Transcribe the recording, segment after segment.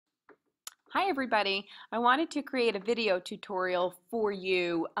Hi everybody. I wanted to create a video tutorial for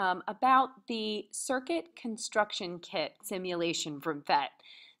you about the circuit construction kit simulation from phet.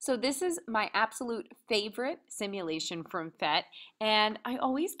 So this is my absolute favorite simulation from phet, and I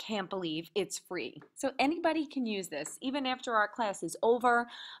always can't believe it's free. So anybody can use this even after our class is over.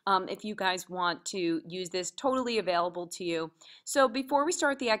 If you guys want to use this, totally available to you. So before we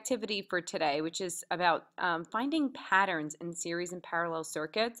start the activity for today, which is about finding patterns in series and parallel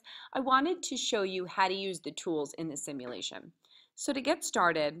circuits, I wanted to show you how to use the tools in the simulation. So to get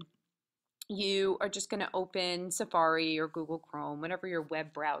started, you are just going to open Safari or Google Chrome, whatever your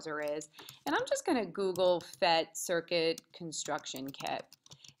web browser is, and I'm just going to Google phet circuit construction kit.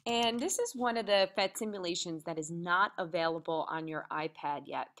 And this is one of the phet simulations that is not available on your iPad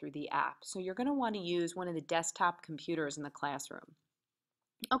yet through the app. So you're going to want to use one of the desktop computers in the classroom.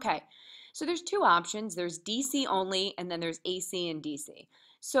 Okay, so there's two options. There's DC only, and then there's AC and DC.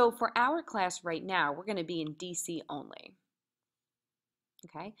 So for our class right now, we're going to be in DC only.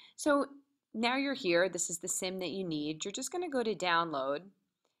 Okay, so now you're here. This is the sim that you need. You're just going to go to download,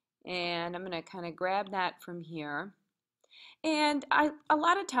 and I'm going to kind of grab that from here. And a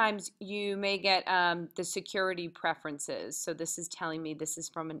lot of times you may get the security preferences. So this is telling me this is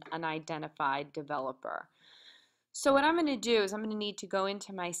from an unidentified developer. So what I'm going to do is I'm going to need to go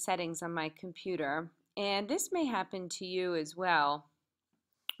into my settings on my computer, and this may happen to you as well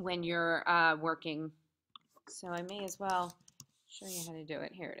when you're working. So I may as well show you how to do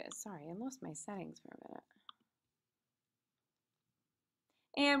it. Here it is. Sorry, I lost my settings for a minute.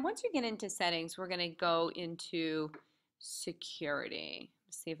 And once you get into settings, we're going to go into security.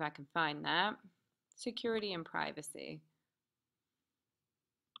 Let's see if I can find that. Security and privacy.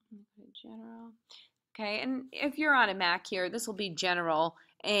 General. Okay, and if you're on a Mac here, this will be general,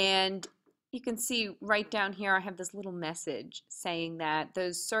 and you can see right down here I have this little message saying that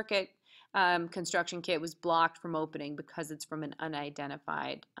the circuit construction kit was blocked from opening because it's from an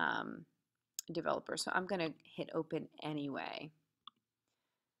unidentified developer. So I'm going to hit open anyway.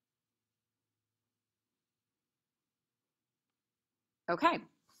 Okay.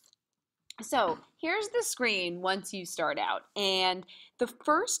 So here's the screen once you start out, and the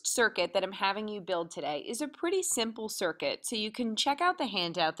first circuit that I'm having you build today is a pretty simple circuit. So you can check out the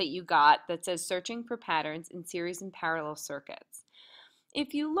handout that you got that says searching for patterns in series and parallel circuits.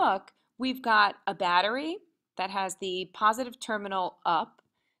 If you look, we've got a battery that has the positive terminal up.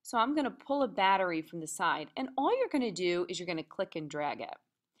 So I'm going to pull a battery from the side, and all you're going to do is you're going to click and drag it.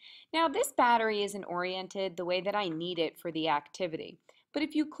 Now this battery isn't oriented the way that I need it for the activity. But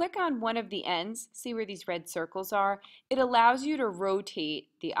if you click on one of the ends, see where these red circles are, it allows you to rotate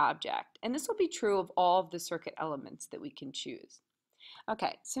the object. And this will be true of all of the circuit elements that we can choose.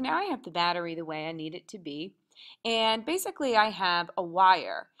 Okay, so now I have the battery the way I need it to be. And basically I have a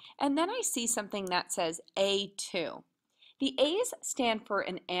wire. And then I see something that says A2. The A's stand for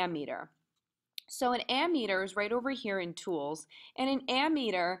an ammeter. So an ammeter is right over here in tools. And an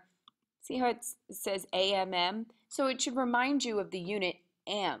ammeter, see how it says AMM? So it should remind you of the unit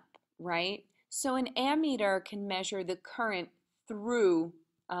amp, right? So an ammeter can measure the current through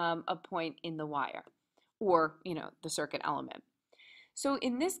a point in the wire, or, the circuit element. So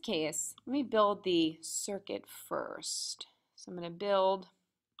in this case, let me build the circuit first. So I'm going to build a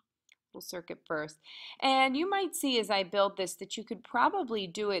little circuit first. And you might see as I build this that you could probably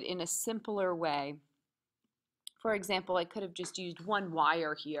do it in a simpler way. For example, I could have just used one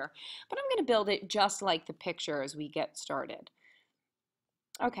wire here, but I'm going to build it just like the picture as we get started.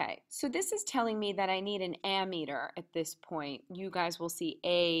 Okay, so this is telling me that I need an ammeter at this point. You guys will see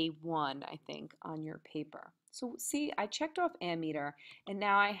A1, I think, on your paper. So see, I checked off ammeter, and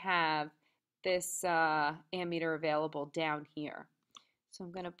now I have this ammeter available down here. So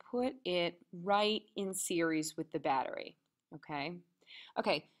I'm going to put it right in series with the battery, okay?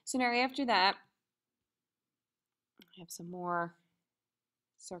 Okay, so now after that, I have some more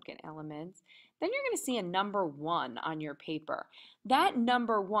circuit elements. Then you're going to see a number 1 on your paper. That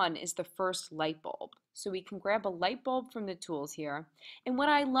number 1 is the first light bulb. So we can grab a light bulb from the tools here. And what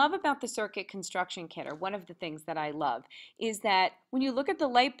I love about the circuit construction kit, or one of the things that I love, is that when you look at the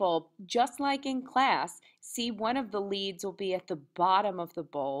light bulb, just like in class, see one of the leads will be at the bottom of the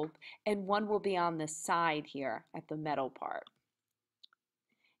bulb and one will be on the side here at the metal part.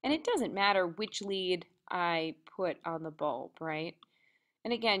 And it doesn't matter which lead I put on the bulb, right?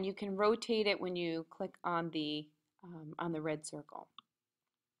 And again, you can rotate it when you click on the red circle.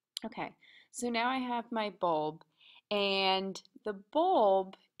 Okay, so now I have my bulb, and the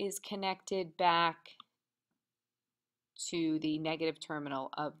bulb is connected back to the negative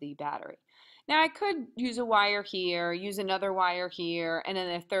terminal of the battery. Now I could use a wire here, use another wire here, and then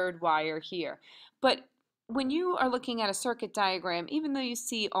a third wire here. But when you are looking at a circuit diagram, even though you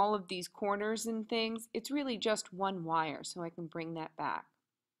see all of these corners and things, it's really just one wire, so I can bring that back.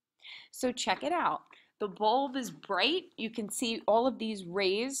 So check it out. The bulb is bright. You can see all of these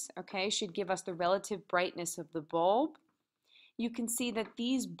rays, okay, should give us the relative brightness of the bulb. You can see that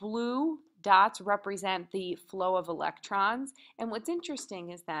these blue dots represent the flow of electrons. And what's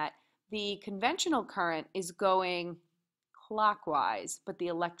interesting is that the conventional current is going clockwise, but the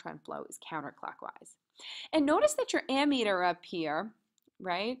electron flow is counterclockwise. And notice that your ammeter up here,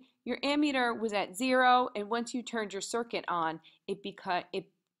 right? Your ammeter was at 0, and once you turned your circuit on, it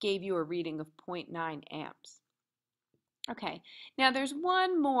gave you a reading of 0.9 amps. Okay, now there's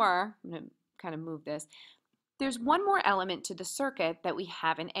one more, I'm going to kind of move this. There's one more element to the circuit that we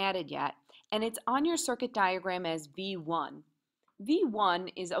haven't added yet, and it's on your circuit diagram as V1.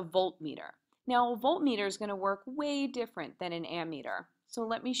 V1 is a voltmeter. Now, a voltmeter is going to work way different than an ammeter. So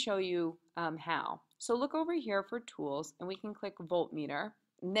let me show you how. So look over here for tools, and we can click voltmeter.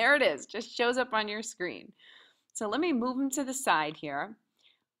 And there it is, just shows up on your screen. So let me move them to the side here.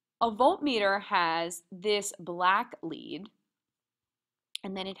 A voltmeter has this black lead,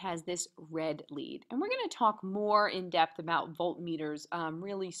 and then it has this red lead. And we're going to talk more in depth about voltmeters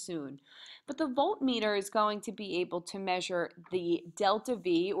really soon. But the voltmeter is going to be able to measure the delta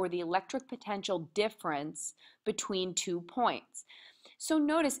V, or the electric potential difference between 2 points. So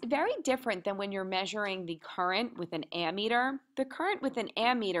notice, very different than when you're measuring the current with an ammeter. The current with an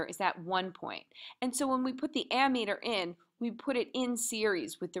ammeter is at 1 point. And so when we put the ammeter in, we put it in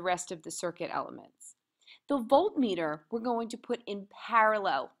series with the rest of the circuit elements. The voltmeter we're going to put in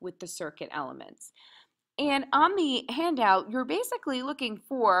parallel with the circuit elements. And on the handout, you're basically looking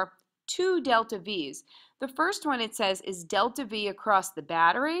for 2 delta V's. The first one, it says, is delta V across the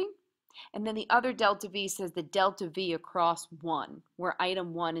battery. And then the other delta V says the delta V across 1, where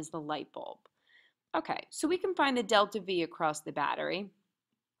item 1 is the light bulb. Okay, so we can find the delta V across the battery.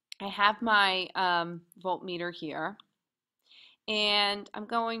 I have my voltmeter here. And I'm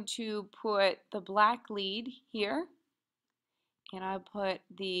going to put the black lead here, and I'll put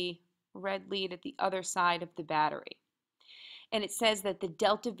the red lead at the other side of the battery. And it says that the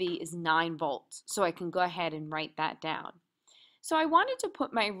delta V is 9 volts, so I can go ahead and write that down. So I wanted to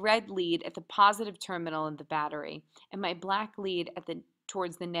put my red lead at the positive terminal of the battery and my black lead at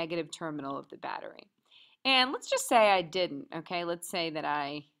towards the negative terminal of the battery. And let's just say I didn't, okay? Let's say that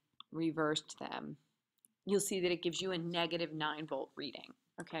I reversed them. You'll see that it gives you a negative 9 volt reading.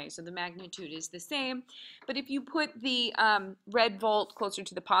 Okay, so the magnitude is the same, but if you put the red volt closer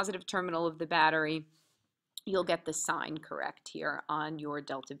to the positive terminal of the battery, you'll get the sign correct here on your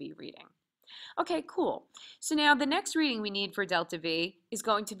delta V reading. Okay, cool. So now the next reading we need for delta V is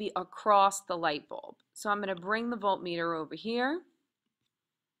going to be across the light bulb. So I'm going to bring the voltmeter over here.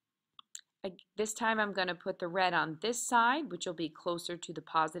 This time I'm going to put the red on this side, which will be closer to the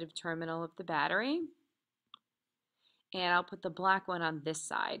positive terminal of the battery. And I'll put the black one on this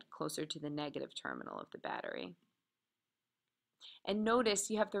side, closer to the negative terminal of the battery. And notice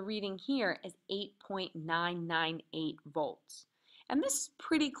you have the reading here as 8.998 volts. And this is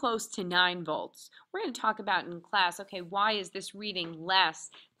pretty close to 9 volts. We're going to talk about in class, okay, why is this reading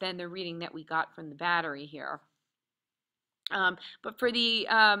less than the reading that we got from the battery here? But for the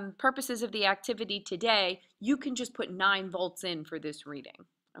purposes of the activity today, you can just put 9 volts in for this reading,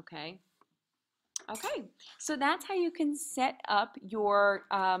 okay? Okay, so that's how you can set up your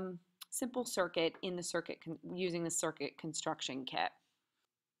simple circuit in the circuit using the circuit construction kit.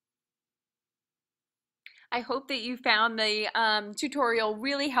 I hope that you found the tutorial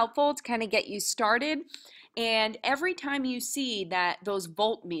really helpful to kind of get you started. And every time you see those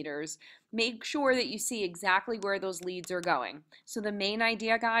voltmeters, make sure that you see exactly where those leads are going. So the main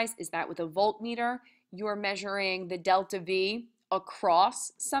idea, guys, is that with a voltmeter, you're measuring the delta V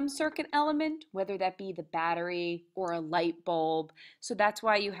across some circuit element, whether that be the battery or a light bulb. So that's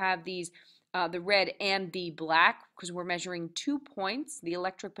why you have these the red and the black, because we're measuring 2 points, the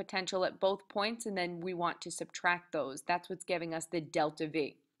electric potential at both points, and then we want to subtract those. That's what's giving us the delta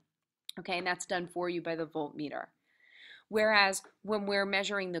V. Okay, and that's done for you by the voltmeter. Whereas when we're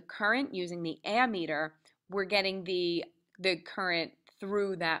measuring the current using the ammeter, we're getting the current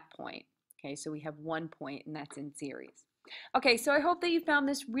through that point. Okay, so we have 1 point, and that's in series. Okay, so I hope that you found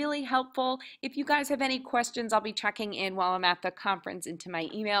this really helpful. If you guys have any questions, I'll be checking in while I'm at the conference into my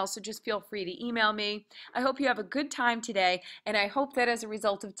email, so just feel free to email me. I hope you have a good time today, and I hope that as a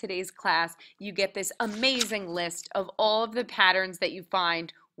result of today's class, you get this amazing list of all of the patterns that you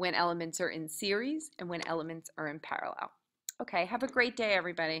find when elements are in series and when elements are in parallel. Okay, have a great day,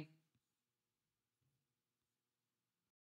 everybody.